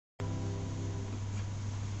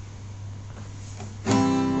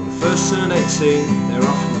First turn 18, they're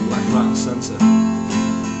offering them left, right and centre.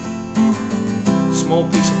 Small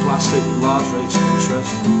piece of plastic with large rates of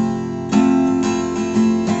interest.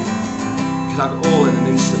 You could have it all in an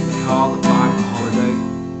instant, the car, the bike, the holiday.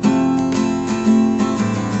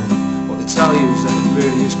 What they tell you is that it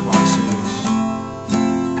really is quite serious.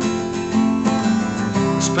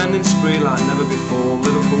 A spending spree like never before,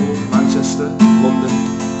 Liverpool, Manchester, London.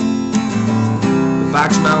 The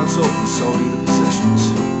bags mount up and so do the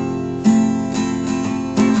possessions.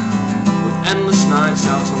 Endless nights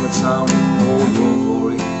out on the town in all your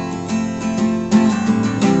glory.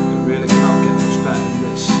 It really can't get much better than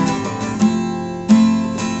this.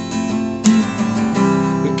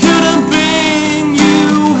 It couldn't bring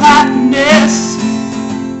you happiness,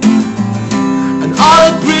 and all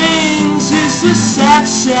it brings is the sad,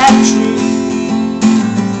 sad truth.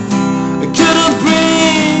 It couldn't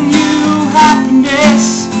bring you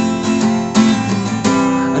happiness,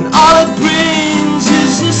 and all it brings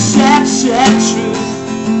is the sad, sad truth.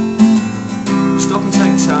 Stop and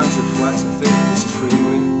take time to reflect and think that this is free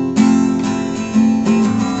money.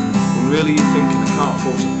 When really you're thinking, I can't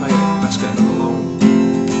afford to pay it, let's get another loan.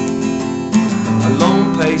 A loan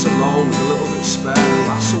pays a loan with a little bit spare that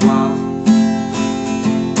lasts a while.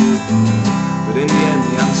 But in the end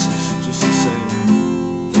the answer's just the same.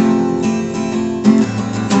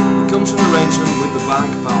 You come to an arrangement with the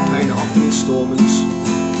bank about paying it off in instalments.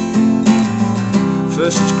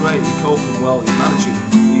 First it's great, you're coping well, you're managing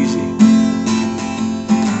easy.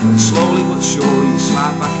 Then slowly but surely you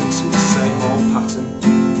slide back into the same old pattern.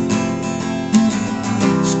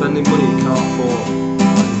 Spending money you can't afford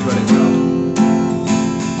on your credit card.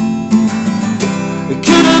 It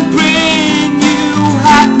couldn't bring you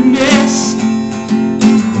happiness,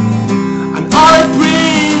 and all it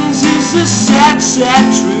brings is the sad, sad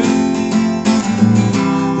truth.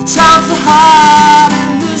 The times are hard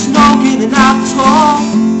and there's no getting out at all.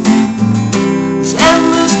 There's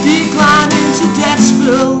endless decline into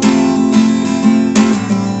debtsville.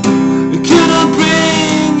 It couldn't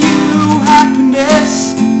bring you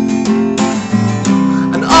happiness,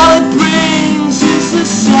 and all it brings is the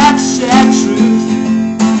sad, sad truth.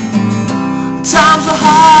 Times are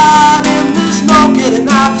hard and there's no getting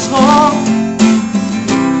out at all.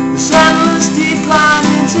 There's endless decline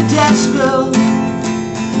into debtsville.